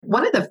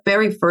one of the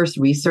very first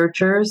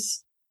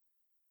researchers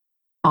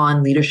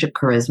on leadership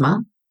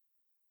charisma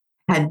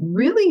had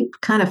really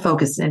kind of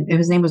focused, and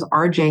his name was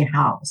R.J.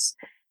 House.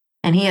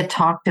 And he had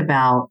talked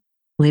about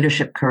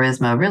leadership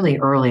charisma really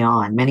early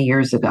on, many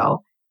years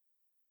ago.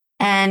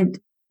 And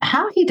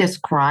how he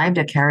described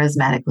a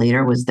charismatic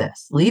leader was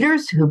this: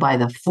 leaders who, by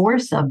the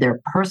force of their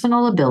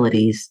personal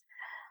abilities,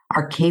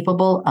 are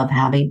capable of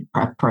having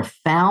a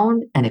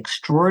profound and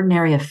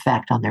extraordinary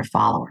effect on their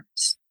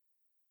followers.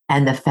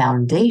 And the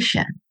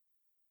foundation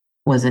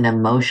was an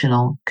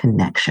emotional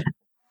connection.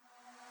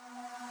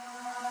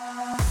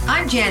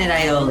 I'm Janet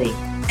Ioli,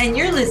 and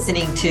you're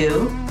listening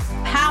to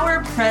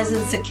Power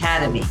Presence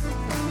Academy,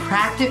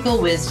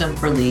 Practical Wisdom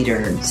for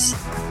Leaders.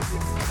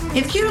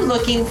 If you're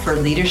looking for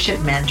leadership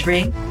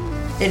mentoring,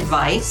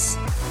 advice,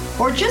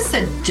 or just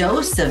a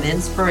dose of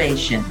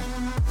inspiration,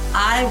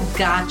 I've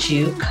got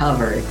you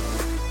covered.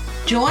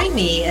 Join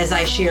me as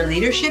I share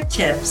leadership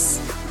tips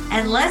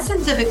and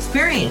lessons of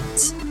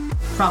experience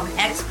from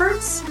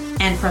experts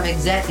and from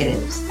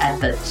executives at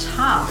the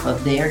top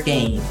of their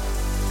game.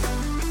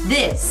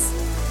 This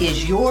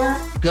is your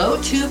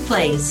go-to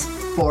place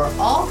for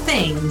all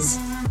things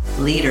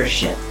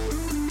leadership.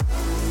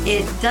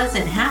 It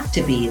doesn't have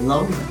to be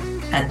lonely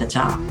at the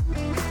top.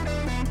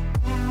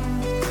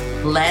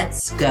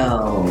 Let's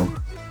go.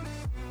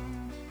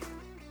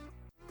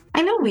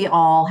 I know we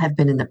all have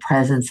been in the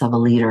presence of a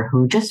leader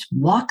who just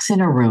walks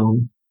in a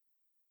room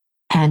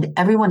and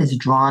everyone is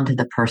drawn to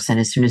the person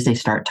as soon as they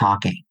start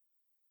talking.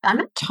 I'm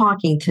not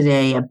talking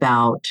today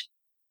about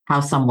how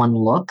someone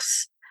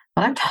looks,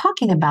 but I'm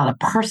talking about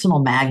a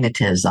personal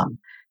magnetism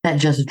that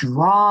just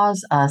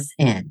draws us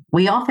in.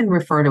 We often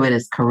refer to it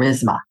as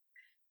charisma.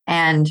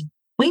 And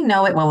we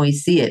know it when we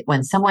see it,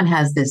 when someone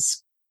has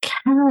this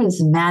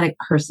charismatic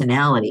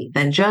personality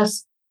that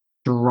just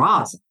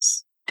draws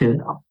us to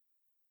them.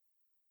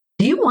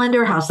 Do you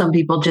wonder how some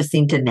people just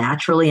seem to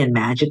naturally and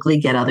magically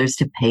get others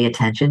to pay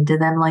attention to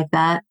them like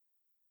that?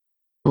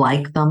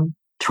 Like them,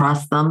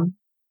 trust them?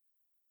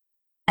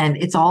 And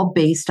it's all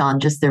based on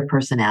just their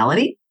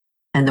personality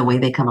and the way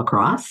they come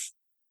across?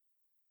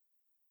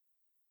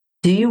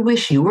 Do you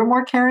wish you were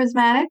more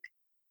charismatic?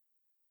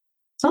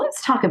 So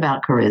let's talk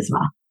about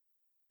charisma.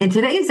 In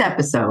today's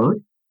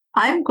episode,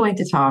 I'm going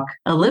to talk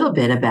a little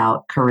bit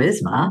about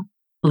charisma,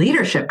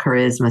 leadership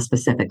charisma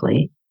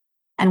specifically,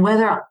 and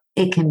whether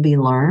it can be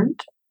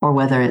learned or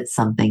whether it's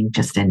something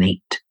just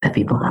innate that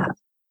people have.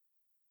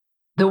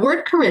 The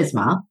word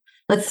charisma,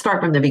 let's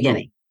start from the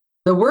beginning.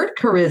 The word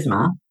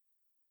charisma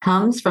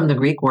comes from the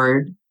Greek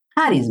word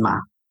charisma.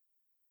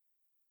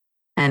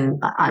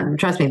 And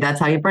trust me, that's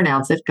how you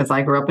pronounce it, because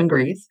I grew up in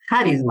Greece.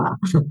 Charisma,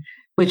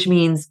 which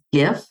means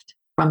gift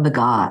from the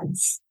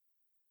gods.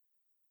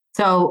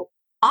 So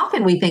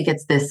often we think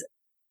it's this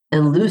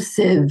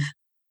elusive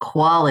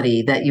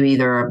quality that you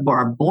either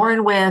are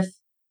born with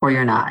or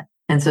you're not.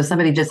 And so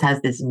somebody just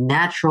has this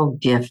natural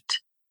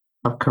gift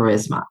of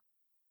charisma.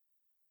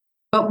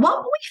 But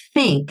what we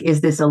think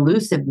is this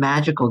elusive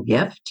magical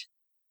gift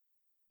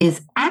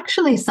is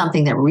actually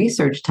something that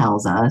research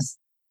tells us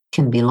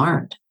can be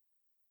learned.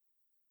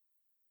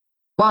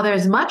 While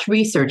there's much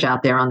research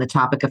out there on the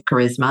topic of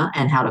charisma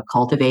and how to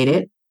cultivate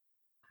it,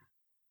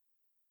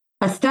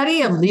 a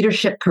study of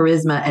leadership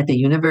charisma at the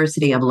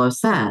University of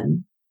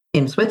Lausanne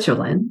in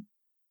Switzerland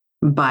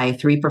by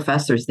 3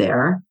 professors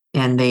there,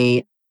 and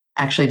they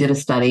actually did a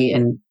study,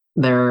 and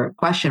their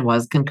question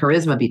was, can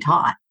charisma be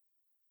taught?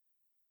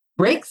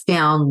 Breaks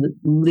down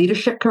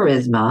leadership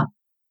charisma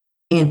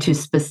into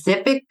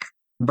specific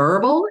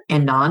verbal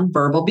and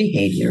nonverbal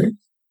behaviors,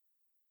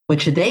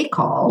 which they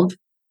called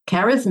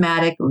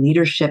charismatic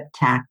leadership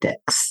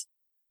tactics,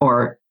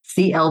 or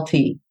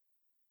CLT,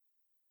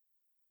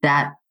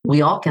 that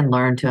we all can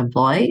learn to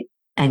employ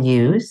and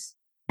use.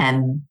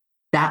 And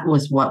that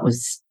was what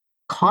was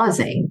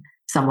causing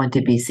someone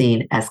to be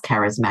seen as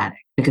charismatic,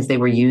 because they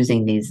were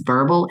using these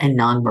verbal and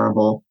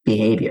nonverbal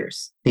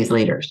behaviors, these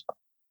leaders.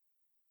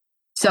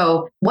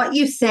 So what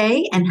you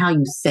say and how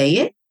you say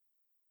it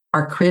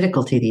are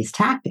critical to these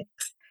tactics.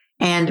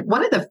 And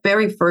one of the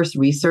very first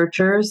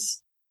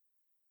researchers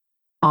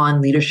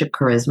on leadership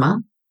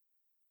charisma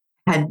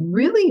had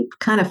really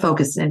kind of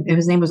focused, and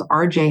his name was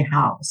R.J.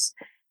 House.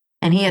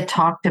 And he had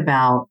talked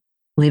about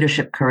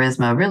leadership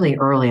charisma really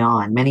early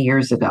on, many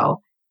years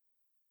ago.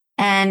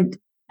 And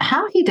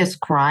how he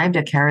described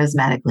a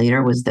charismatic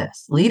leader was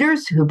this: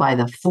 leaders who, by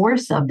the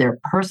force of their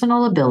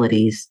personal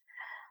abilities,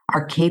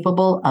 are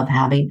capable of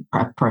having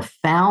a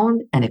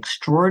profound and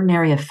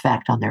extraordinary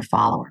effect on their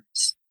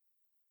followers.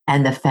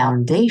 And the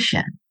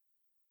foundation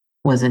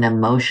was an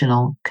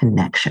emotional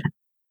connection.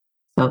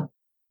 So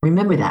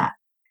remember that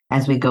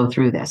as we go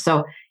through this.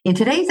 So in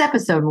today's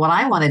episode, what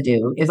I want to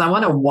do is I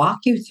want to walk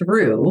you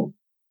through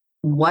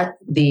what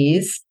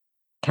these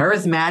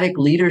charismatic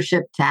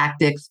leadership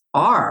tactics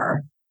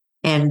are,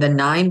 and the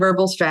 9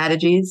 verbal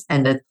strategies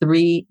and the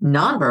 3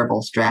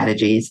 nonverbal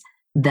strategies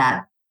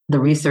that the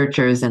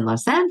researchers in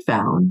Lausanne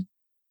found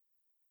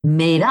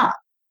made up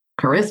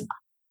charisma.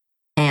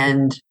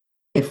 And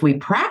if we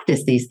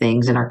practice these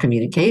things in our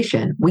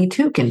communication, we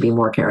too can be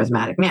more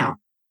charismatic. Now,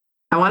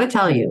 I want to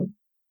tell you,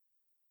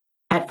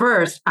 at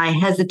first, I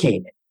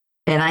hesitated.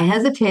 And I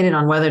hesitated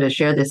on whether to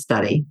share this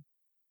study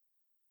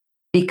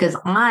because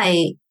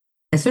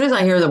as soon as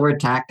I hear the word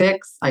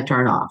tactics, I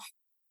turn off.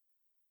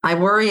 I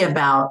worry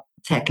about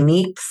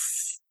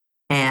techniques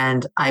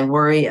and I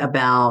worry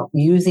about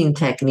using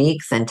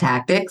techniques and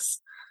tactics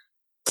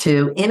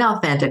to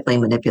inauthentically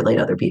manipulate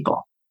other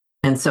people.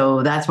 And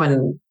so that's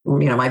when,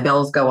 my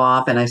bells go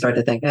off and I start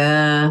to think,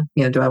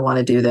 do I want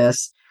to do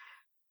this?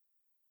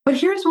 But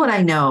here's what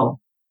I know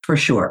for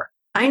sure.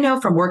 I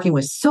know from working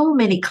with so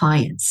many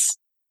clients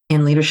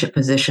in leadership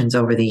positions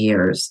over the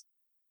years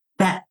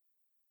that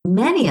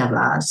many of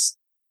us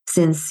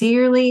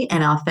sincerely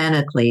and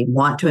authentically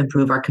want to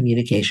improve our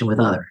communication with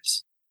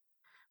others.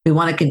 We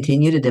want to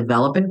continue to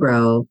develop and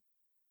grow.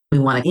 We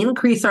want to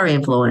increase our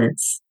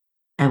influence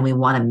and we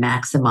want to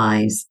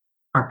maximize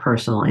our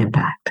personal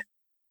impact.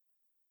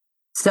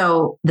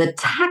 So the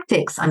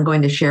tactics I'm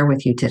going to share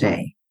with you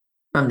today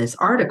from this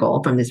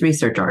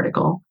research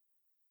article,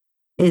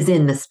 is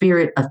in the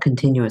spirit of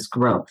continuous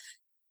growth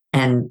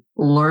and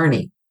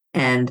learning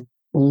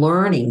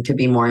to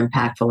be more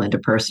impactful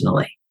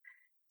interpersonally.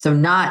 So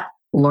not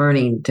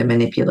learning to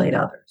manipulate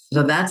others.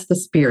 So that's the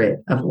spirit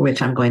of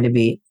which I'm going to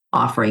be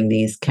offering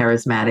these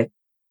charismatic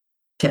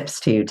tips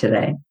to you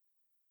today.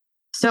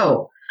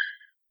 So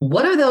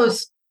what are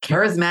those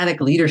charismatic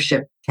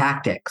leadership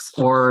tactics,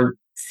 or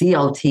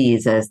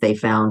CLTs as they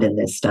found in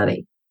this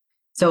study?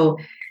 So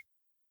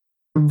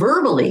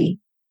verbally,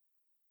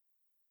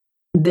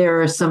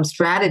 there are some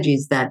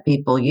strategies that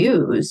people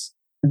use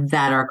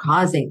that are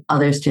causing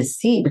others to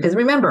see. Because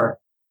remember,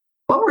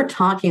 what we're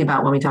talking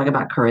about when we talk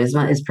about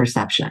charisma is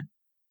perception,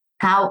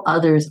 how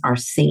others are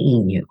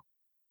seeing you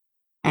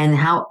and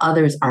how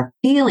others are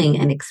feeling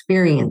and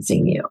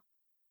experiencing you.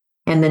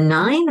 And the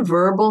 9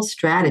 verbal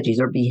strategies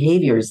or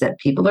behaviors that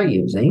people are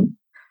using,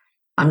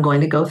 I'm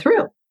going to go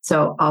through.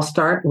 So I'll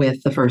start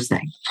with the first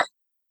thing.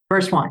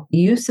 First one,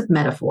 use of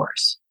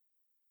metaphors.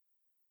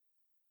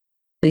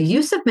 The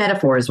use of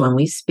metaphors when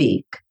we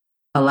speak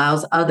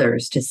allows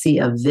others to see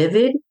a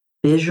vivid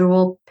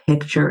visual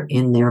picture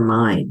in their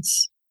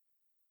minds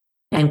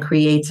and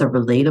creates a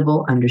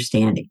relatable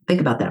understanding.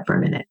 Think about that for a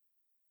minute.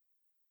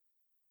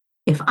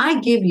 If I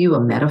give you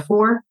a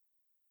metaphor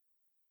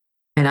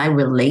and I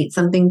relate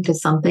something to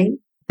something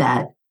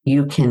that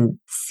you can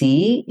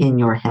see in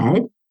your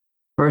head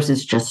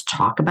versus just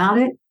talk about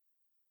it,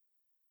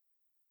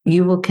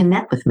 you will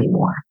connect with me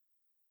more.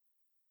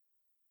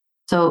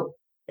 So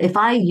if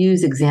I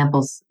use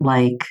examples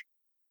like,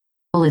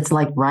 well, it's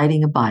like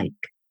riding a bike.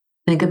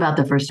 Think about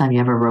the first time you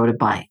ever rode a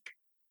bike.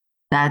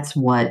 That's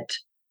what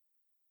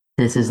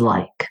this is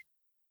like.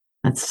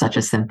 That's such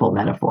a simple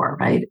metaphor,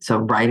 right? So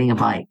riding a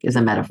bike is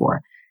a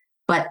metaphor.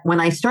 But when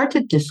I start to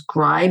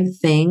describe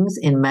things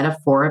in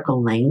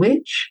metaphorical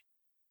language,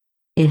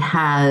 it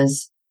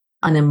has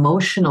an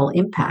emotional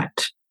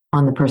impact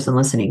on the person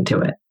listening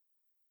to it.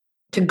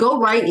 To go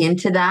right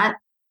into that,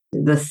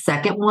 the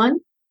second one,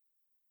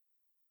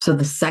 so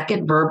the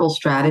second verbal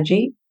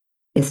strategy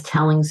is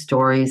telling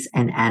stories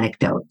and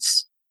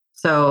anecdotes.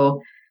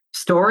 So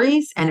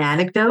stories and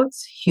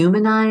anecdotes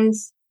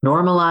humanize,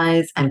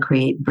 normalize, and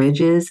create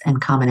bridges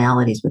and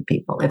commonalities with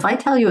people. If I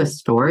tell you a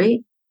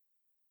story,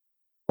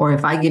 or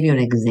if I give you an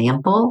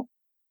example,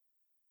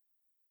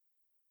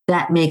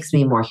 that makes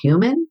me more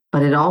human,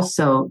 but it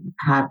also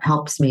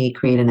helps me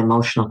create an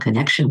emotional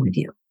connection with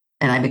you.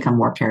 And I become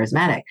more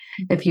charismatic.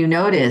 If you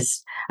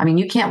notice,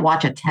 you can't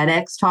watch a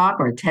TEDx talk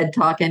or a TED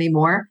talk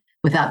anymore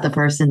without the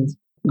person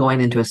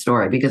going into a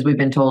story, because we've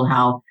been told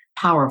how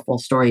powerful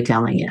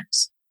storytelling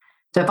is.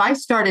 So if I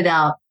started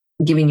out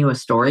giving you a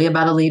story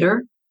about a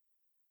leader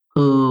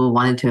who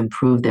wanted to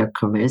improve their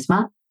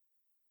charisma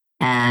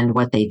and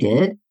what they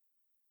did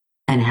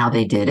and how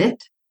they did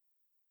it,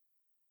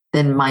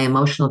 then my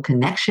emotional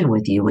connection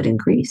with you would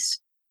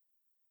increase.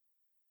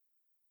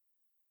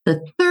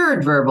 The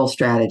third verbal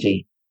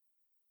strategy,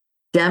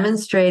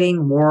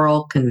 demonstrating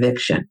moral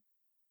conviction.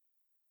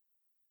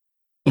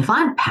 If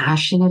I'm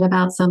passionate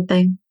about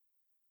something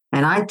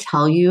and I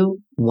tell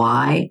you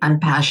why I'm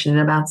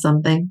passionate about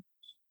something,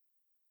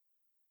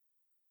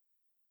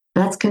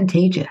 that's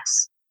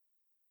contagious,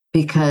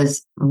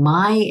 because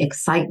my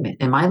excitement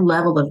and my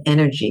level of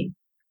energy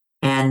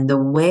and the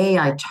way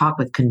I talk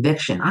with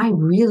conviction, I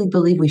really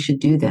believe we should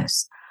do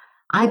this.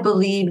 I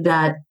believe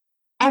that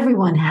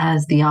everyone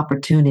has the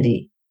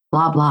opportunity,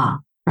 blah, blah,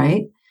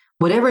 right?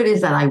 Whatever it is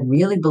that I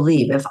really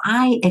believe, if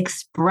I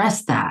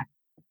express that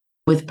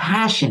with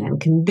passion and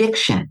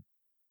conviction,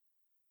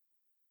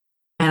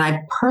 and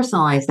I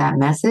personalize that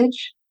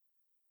message,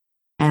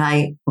 and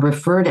I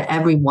refer to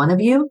every one of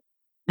you,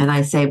 and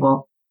I say,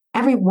 well,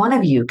 every one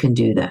of you can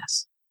do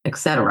this,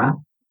 etc.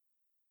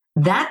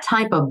 That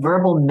type of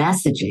verbal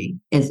messaging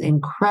is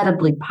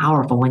incredibly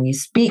powerful. When you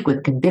speak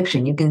with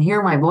conviction, you can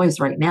hear my voice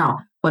right now.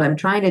 What I'm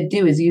trying to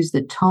do is use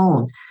the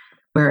tone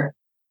where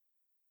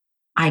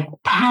I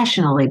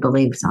passionately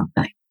believe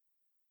something.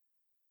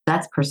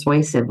 That's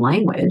persuasive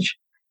language.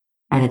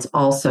 And it's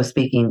also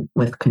speaking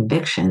with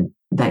conviction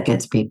that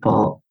gets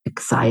people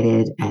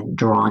excited and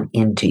drawn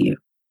into you.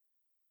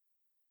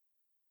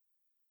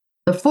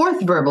 The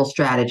fourth verbal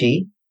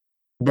strategy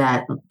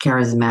that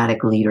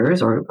charismatic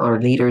leaders or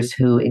leaders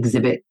who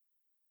exhibit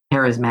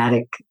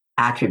charismatic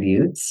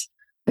attributes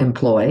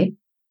employ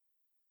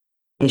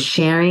is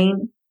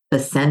sharing the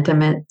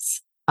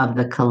sentiments of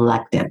the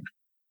collective.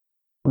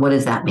 What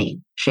does that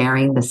mean?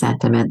 Sharing the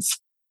sentiments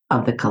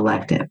of the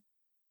collective.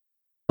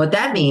 What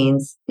that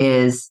means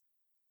is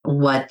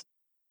what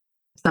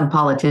some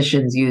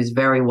politicians use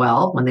very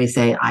well when they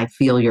say, I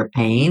feel your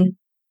pain.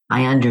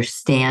 I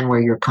understand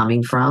where you're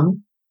coming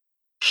from.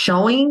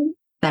 Showing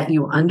that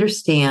you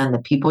understand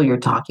the people you're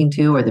talking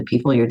to or the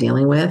people you're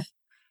dealing with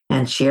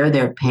and share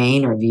their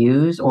pain or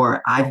views,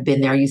 or I've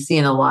been there. You see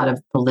in a lot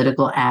of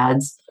political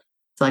ads,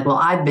 it's like, well,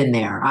 I've been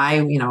there.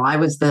 I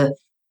was the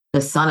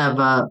son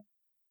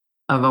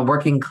of a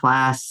working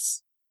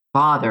class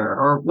father,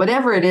 or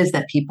whatever it is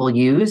that people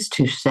use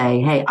to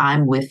say, hey,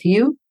 I'm with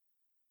you.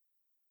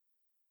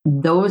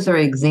 Those are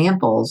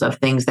examples of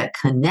things that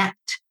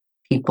connect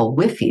people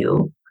with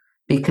you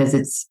because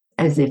it's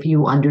as if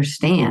you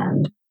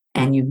understand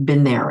and you've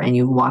been there and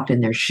you've walked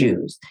in their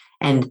shoes.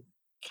 And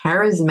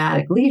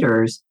charismatic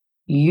leaders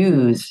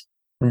use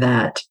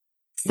that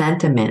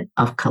sentiment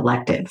of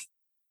collective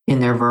in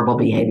their verbal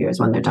behaviors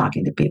when they're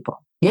talking to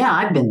people. Yeah,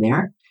 I've been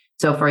there.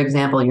 So, for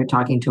example, you're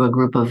talking to a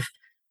group of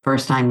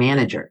first-time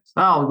managers.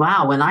 Oh,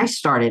 wow, when I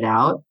started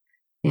out,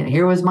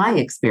 here was my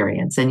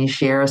experience. And you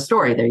share a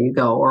story. There you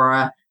go. Or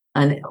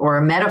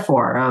a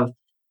metaphor of,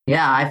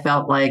 yeah, I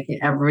felt like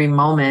every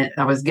moment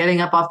I was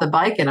getting up off the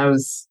bike and I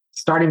was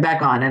starting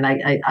back on. And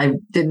I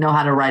didn't know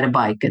how to ride a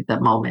bike at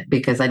that moment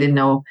because I didn't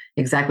know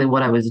exactly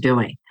what I was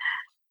doing.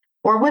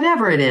 Or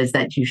whatever it is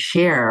that you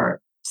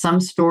share, some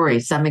story,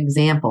 some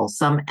example,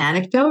 some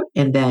anecdote,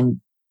 and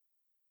then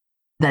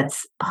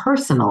that's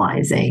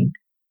personalizing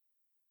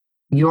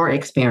your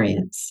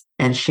experience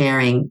and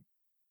sharing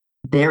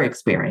their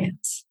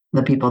experience,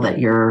 the people that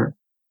you're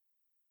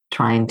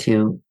trying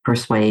to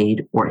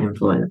persuade or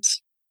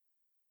influence.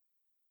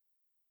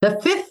 The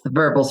fifth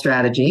verbal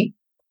strategy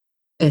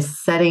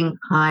is setting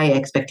high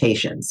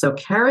expectations. So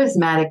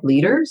charismatic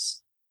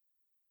leaders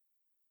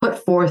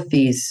put forth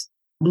these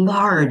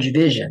large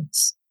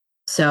visions.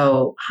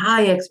 So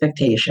high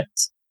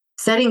expectations,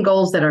 setting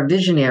goals that are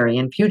visionary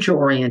and future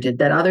oriented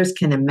that others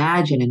can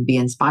imagine and be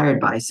inspired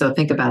by. So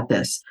think about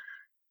this.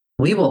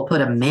 We will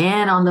put a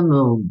man on the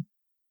moon.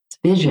 It's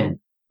vision.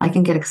 I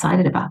can get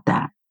excited about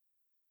that,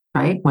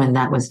 right? When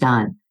that was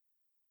done.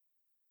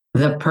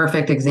 The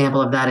perfect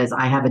example of that is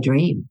I Have a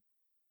Dream.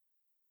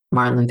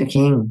 Martin Luther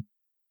King.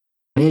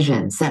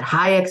 Vision, set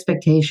high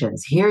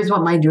expectations. Here's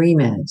what my dream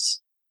is.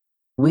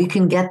 We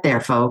can get there,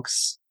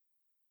 folks.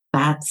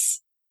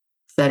 That's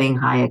setting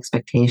high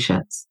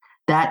expectations.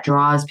 That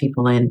draws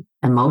people in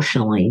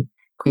emotionally,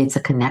 creates a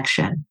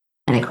connection,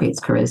 and it creates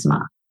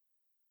charisma.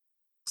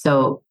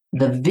 So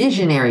the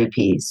visionary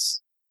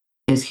piece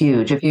is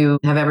huge. If you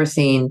have ever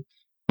seen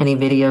any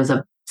videos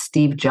of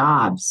Steve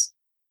Jobs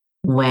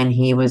when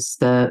he was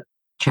the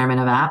chairman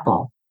of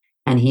Apple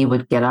and he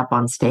would get up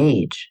on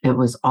stage, it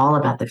was all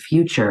about the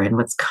future and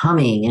what's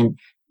coming and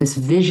this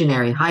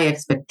visionary high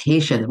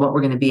expectations, what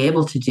we're going to be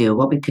able to do,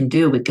 what we can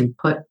do. We can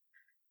put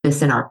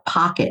this in our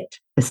pocket,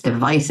 this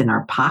device in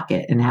our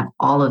pocket and have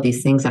all of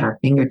these things at our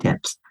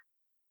fingertips.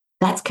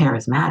 That's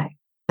charismatic.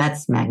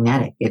 That's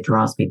magnetic. It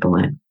draws people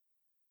in.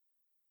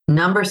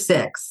 Number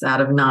 6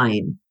 out of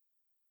 9,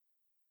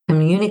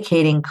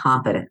 communicating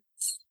confidence.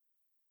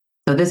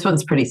 So this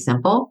one's pretty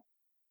simple.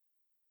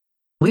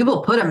 We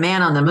will put a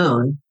man on the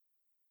moon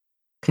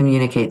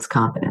communicates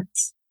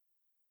confidence.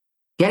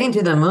 Getting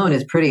to the moon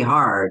is pretty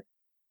hard.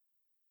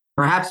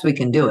 Perhaps we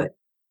can do it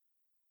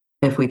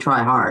if we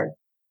try hard.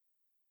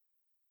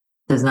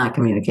 Does not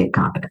communicate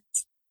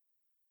confidence.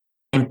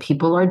 And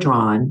people are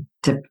drawn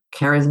to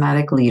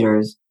charismatic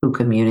leaders who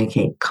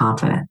communicate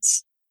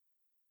confidence.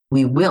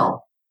 We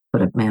will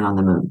put a man on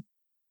the moon.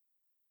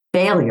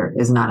 Failure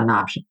is not an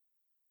option.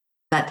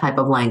 That type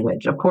of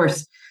language. Of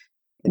course,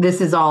 this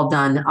is all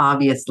done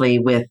obviously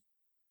with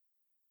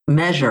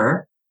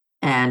measure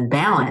and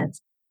balance.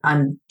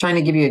 I'm trying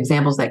to give you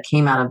examples that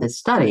came out of this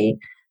study.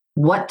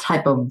 What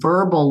type of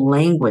verbal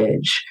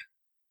language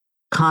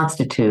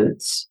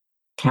constitutes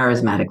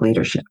charismatic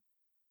leadership?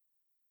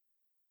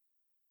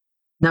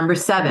 Number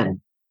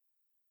 7,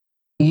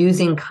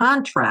 using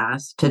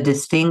contrast to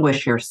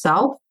distinguish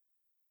yourself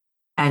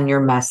and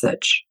your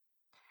message.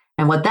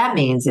 And what that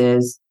means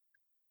is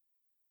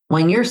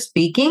when you're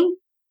speaking,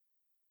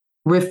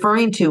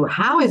 referring to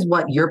how is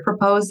what you're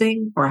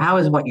proposing or how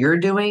is what you're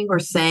doing or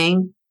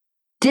saying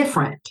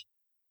different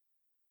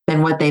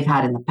than what they've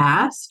had in the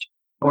past,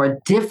 or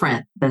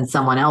different than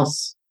someone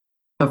else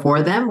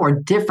before them, or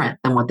different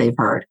than what they've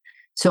heard.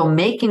 So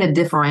making a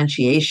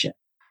differentiation,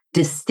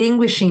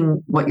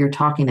 distinguishing what you're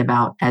talking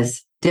about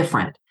as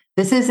different.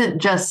 This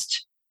isn't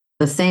just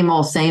the same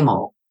old, same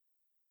old.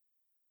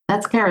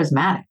 That's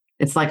charismatic.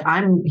 It's like,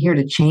 I'm here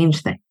to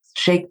change things,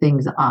 shake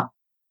things up.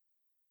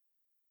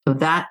 So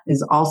that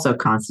is also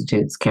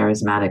constitutes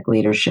charismatic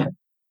leadership,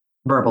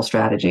 verbal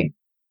strategy.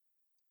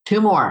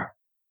 Two more.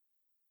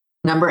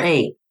 Number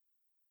 8.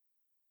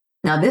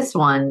 Now, this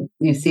one,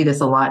 you see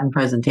this a lot in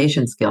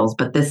presentation skills,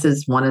 but this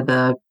is one of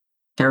the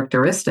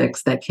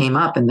characteristics that came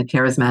up in the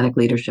charismatic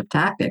leadership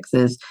tactics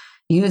is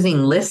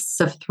using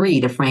lists of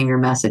 3 to frame your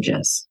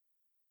messages.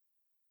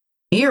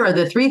 Here are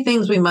the 3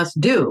 things we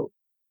must do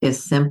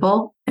is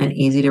simple and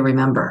easy to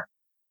remember.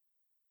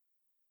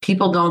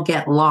 People don't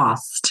get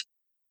lost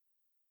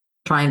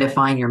trying to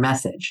find your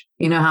message.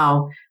 You know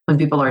how when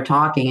people are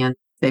talking and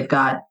they've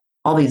got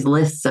all these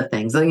lists of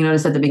things. You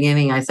notice at the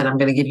beginning, I said, I'm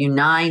going to give you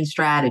 9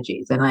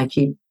 strategies, and I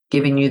keep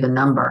giving you the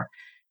number.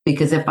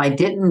 Because if I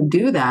didn't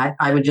do that,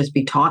 I would just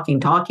be talking,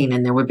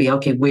 and there would be,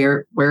 okay,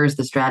 where is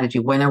the strategy?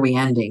 When are we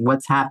ending?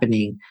 What's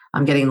happening?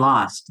 I'm getting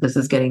lost. This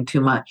is getting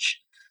too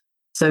much.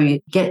 So you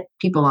get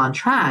people on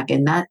track,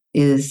 and that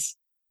is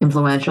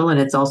influential, and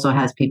it also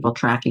has people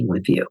tracking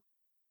with you.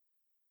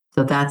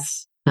 So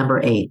that's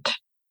number 8.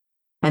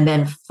 And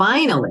then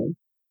finally,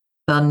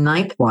 the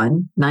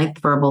 9th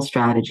verbal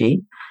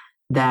strategy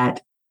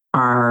that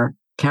are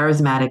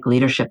charismatic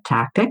leadership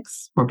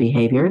tactics or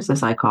behaviors,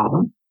 as I call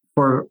them,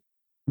 for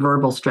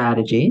verbal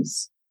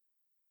strategies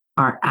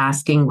are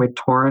asking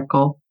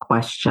rhetorical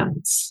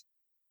questions.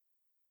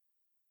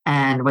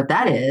 And what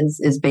that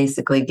is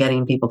basically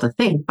getting people to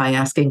think by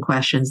asking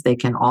questions they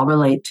can all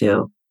relate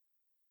to.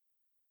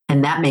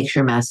 And that makes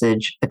your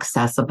message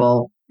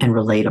accessible and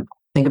relatable.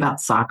 Think about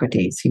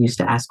Socrates. He used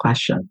to ask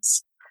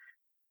questions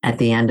at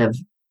the end of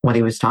what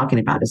he was talking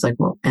about. It's like,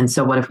 well, and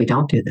so what if we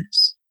don't do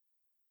this?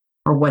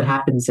 Or what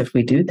happens if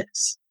we do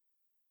this?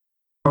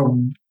 Or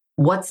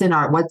what's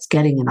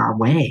getting in our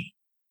way?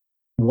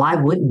 Why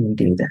wouldn't we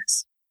do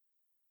this?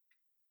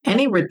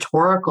 Any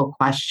rhetorical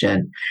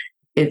question,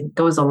 it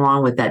goes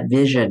along with that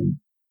vision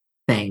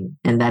thing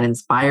and that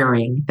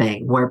inspiring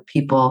thing where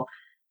people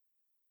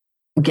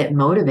get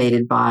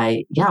motivated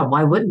by, yeah,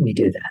 why wouldn't we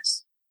do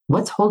this?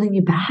 What's holding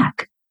you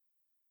back?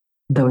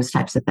 Those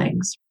types of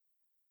things.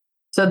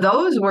 So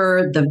those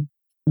were the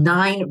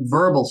 9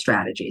 verbal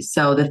strategies.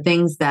 So the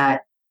things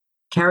that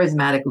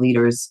charismatic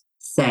leaders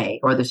say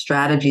or the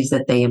strategies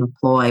that they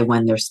employ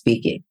when they're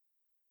speaking.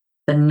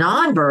 The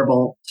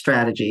nonverbal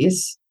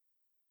strategies,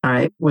 all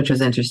right, which was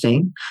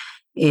interesting,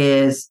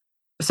 is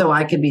so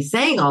I could be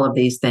saying all of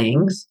these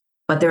things,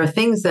 but there are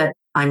things that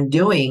I'm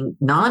doing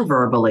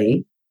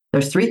nonverbally.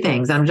 There's 3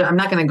 things. I'm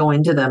not going to go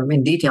into them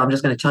in detail. I'm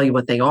just going to tell you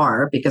what they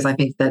are because I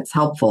think that's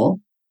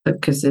helpful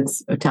because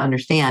it's to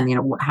understand,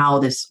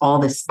 how all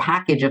this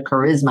package of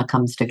charisma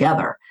comes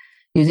together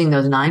using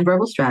those 9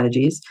 verbal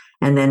strategies.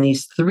 And then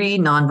these 3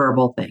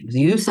 nonverbal things,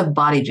 use of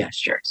body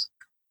gestures,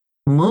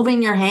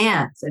 moving your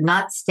hands and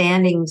not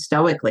standing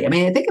stoically. I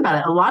mean, think about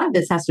it. A lot of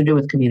this has to do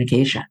with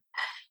communication.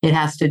 It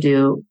has to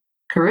do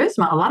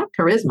charisma. A lot of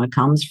charisma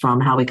comes from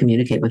how we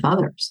communicate with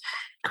others,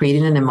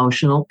 creating an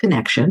emotional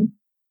connection,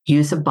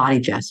 use of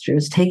body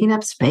gestures, taking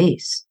up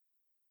space,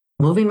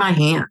 moving my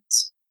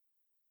hands,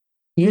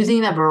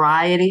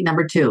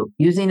 number 2,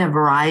 using a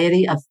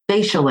variety of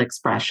facial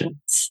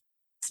expressions,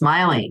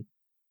 smiling,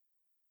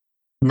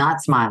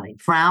 not smiling,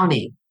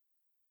 frowning,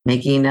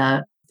 making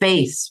a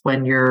face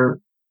when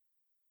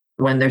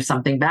there's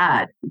something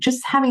bad,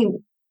 just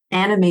having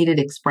animated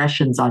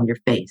expressions on your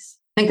face.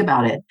 Think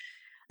about it.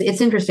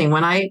 It's interesting.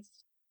 When I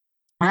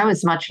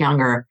was much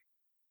younger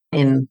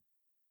in,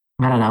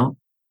 I don't know,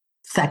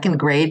 2nd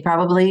grade,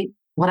 probably,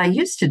 what I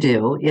used to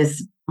do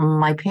is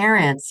my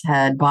parents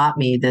had bought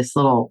me this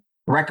little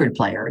record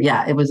player.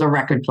 Yeah, it was a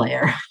record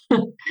player.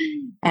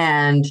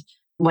 And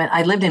when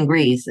I lived in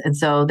Greece, and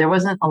so there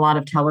wasn't a lot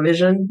of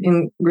television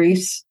in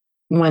Greece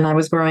when I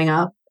was growing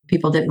up.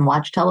 People didn't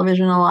watch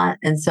television a lot.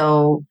 And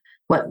so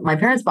what my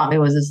parents bought me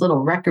was this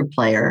little record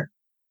player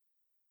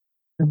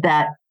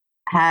that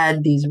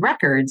had these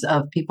records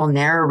of people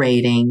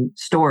narrating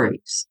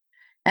stories.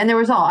 And there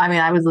was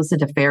I would listen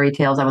to fairy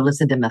tales, I would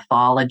listen to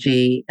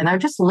mythology, and I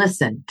would just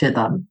listen to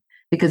them.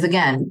 Because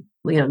again,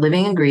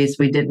 living in Greece,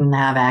 we didn't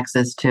have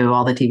access to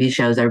all the TV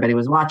shows everybody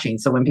was watching.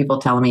 So when people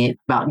tell me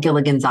about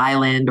Gilligan's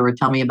Island or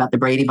tell me about the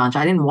Brady Bunch,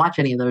 I didn't watch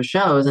any of those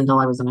shows until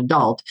I was an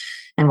adult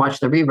and watched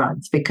the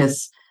reruns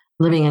because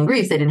living in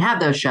Greece, they didn't have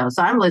those shows.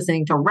 So I'm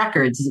listening to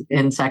records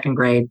in 2nd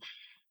grade.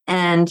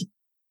 And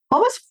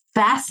what was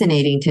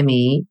fascinating to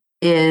me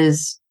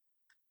is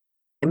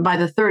by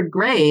the 3rd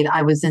grade,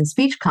 I was in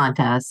speech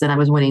contests and I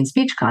was winning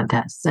speech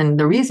contests. And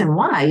the reason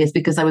why is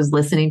because I was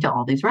listening to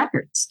all these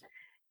records.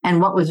 And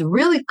what was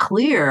really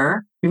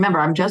clear, remember,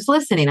 I'm just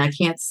listening, I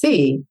can't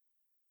see,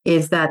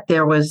 is that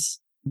there was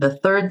the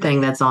 3rd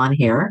thing that's on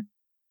here,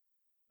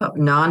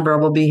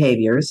 nonverbal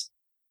behaviors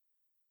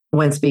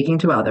when speaking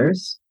to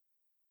others,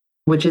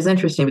 which is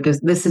interesting because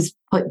this is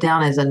put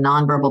down as a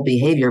nonverbal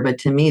behavior, but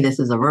to me, this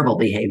is a verbal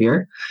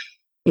behavior,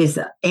 is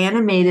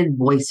animated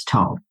voice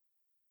tone,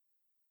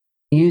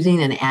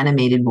 using an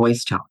animated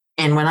voice tone.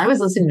 And when I was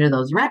listening to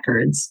those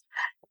records,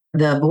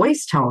 the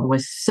voice tone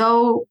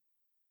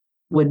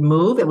would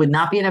move. It would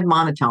not be in a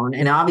monotone.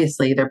 And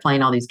obviously they're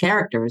playing all these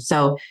characters.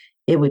 So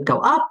it would go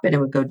up and it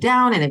would go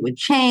down and it would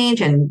change.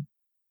 And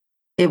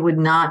it would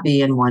not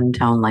be in one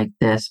tone like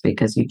this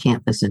because you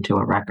can't listen to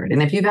a record.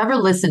 And if you've ever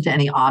listened to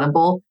any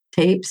Audible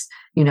tapes,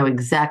 you know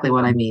exactly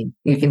what I mean.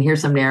 You can hear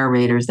some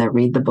narrators that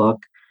read the book.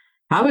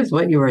 How is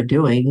what you are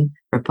doing,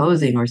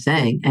 proposing, or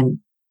saying? And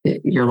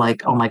you're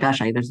like, oh my gosh,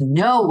 there's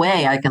no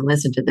way I can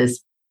listen to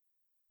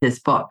this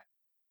book.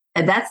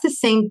 And that's the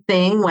same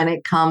thing when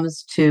it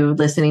comes to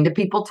listening to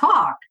people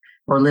talk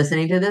or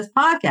listening to this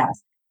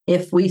podcast.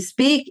 If we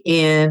speak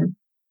in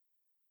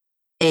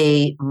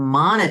a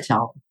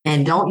monotone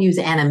and don't use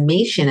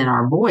animation in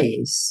our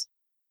voice,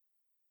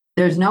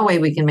 there's no way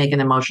we can make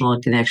an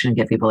emotional connection and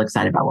get people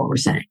excited about what we're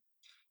saying.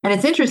 And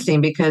it's interesting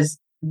because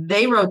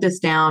they wrote this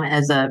down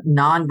as a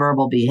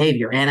nonverbal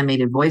behavior,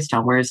 animated voice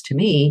tone, whereas to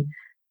me,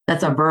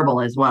 that's a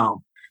verbal as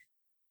well.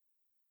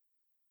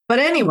 But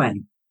anyway,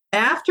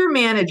 after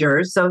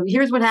managers, so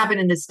here's what happened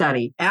in this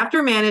study.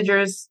 After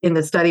managers in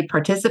the study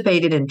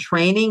participated in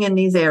training in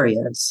these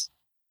areas,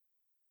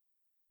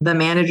 the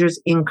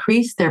managers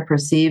increased their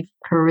perceived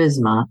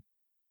charisma.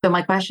 So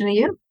my question to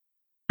you,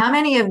 how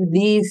many of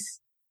these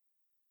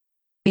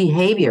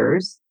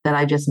behaviors that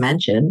I just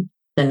mentioned,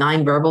 the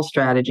 9 verbal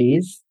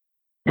strategies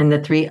and the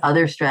 3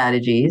 other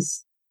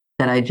strategies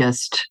that I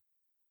just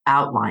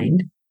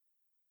outlined,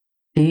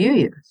 do you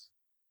use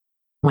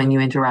when you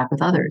interact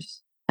with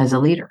others as a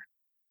leader?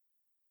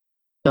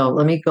 So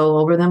let me go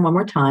over them one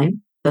more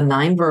time. The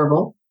 9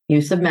 verbal,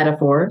 use of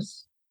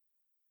metaphors,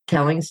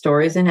 telling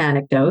stories and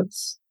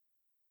anecdotes,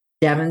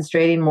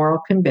 demonstrating moral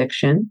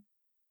conviction,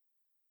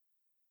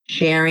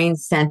 sharing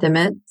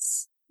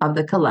sentiments of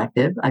the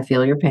collective, I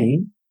feel your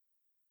pain,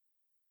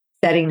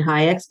 setting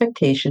high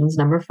expectations,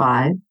 number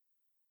 5,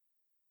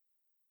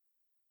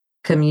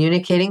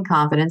 communicating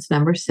confidence,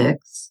 number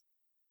 6,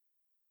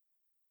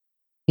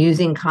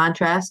 using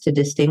contrast to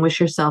distinguish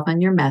yourself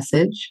and your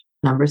message,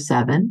 number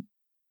 7,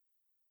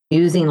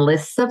 using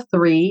lists of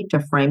 3 to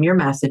frame your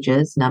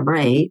messages, number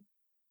 8,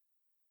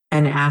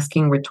 and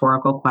asking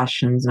rhetorical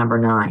questions, number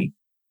 9.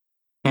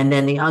 And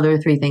then the other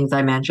 3 things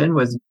I mentioned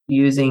was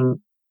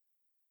using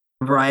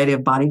a variety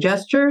of body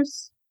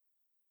gestures,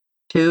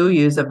 2,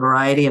 use a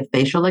variety of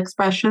facial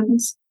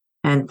expressions,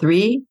 and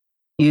 3,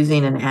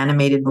 using an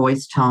animated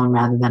voice tone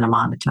rather than a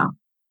monotone.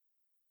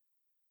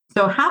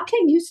 So how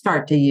can you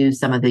start to use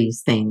some of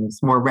these things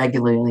more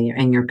regularly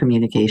in your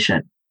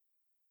communication?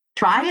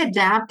 Try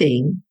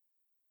adapting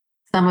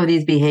some of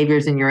these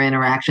behaviors in your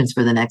interactions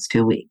for the next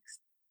 2 weeks.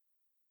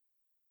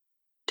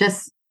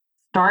 Just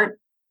start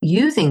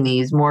using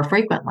these more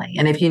frequently.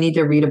 And if you need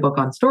to read a book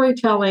on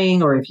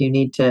storytelling, or if you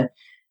need to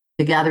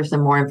gather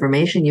some more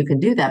information, you can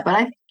do that. But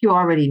I think we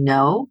already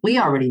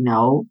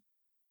know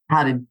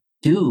how to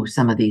do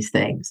some of these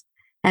things.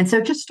 And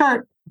so just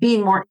start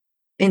being more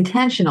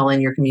intentional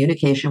in your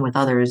communication with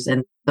others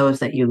and those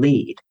that you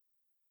lead.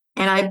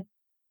 And I'd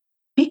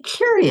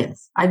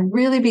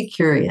really be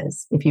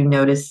curious if you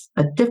notice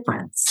a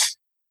difference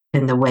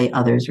in the way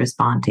others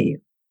respond to you.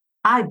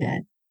 I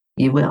bet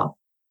you will.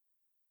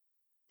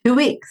 2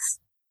 weeks.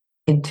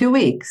 In 2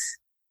 weeks,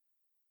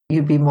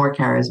 you'd be more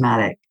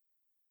charismatic.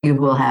 You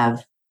will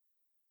have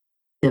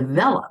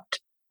developed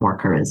more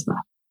charisma.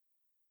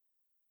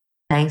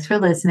 Thanks for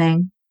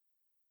listening.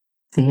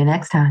 See you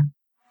next time.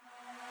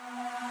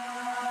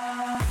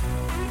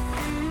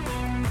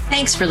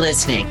 Thanks for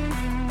listening.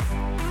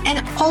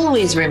 And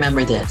always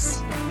remember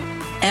this.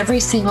 Every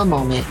single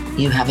moment,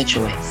 you have a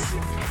choice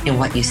in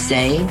what you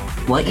say,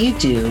 what you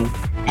do,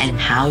 and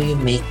how you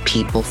make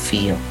people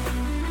feel.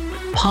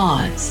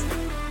 Pause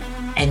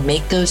and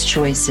make those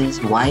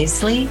choices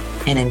wisely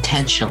and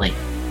intentionally,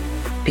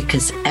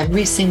 because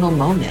every single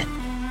moment,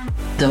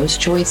 those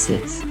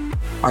choices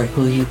are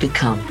who you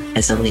become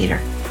as a leader.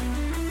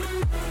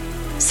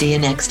 See you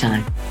next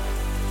time.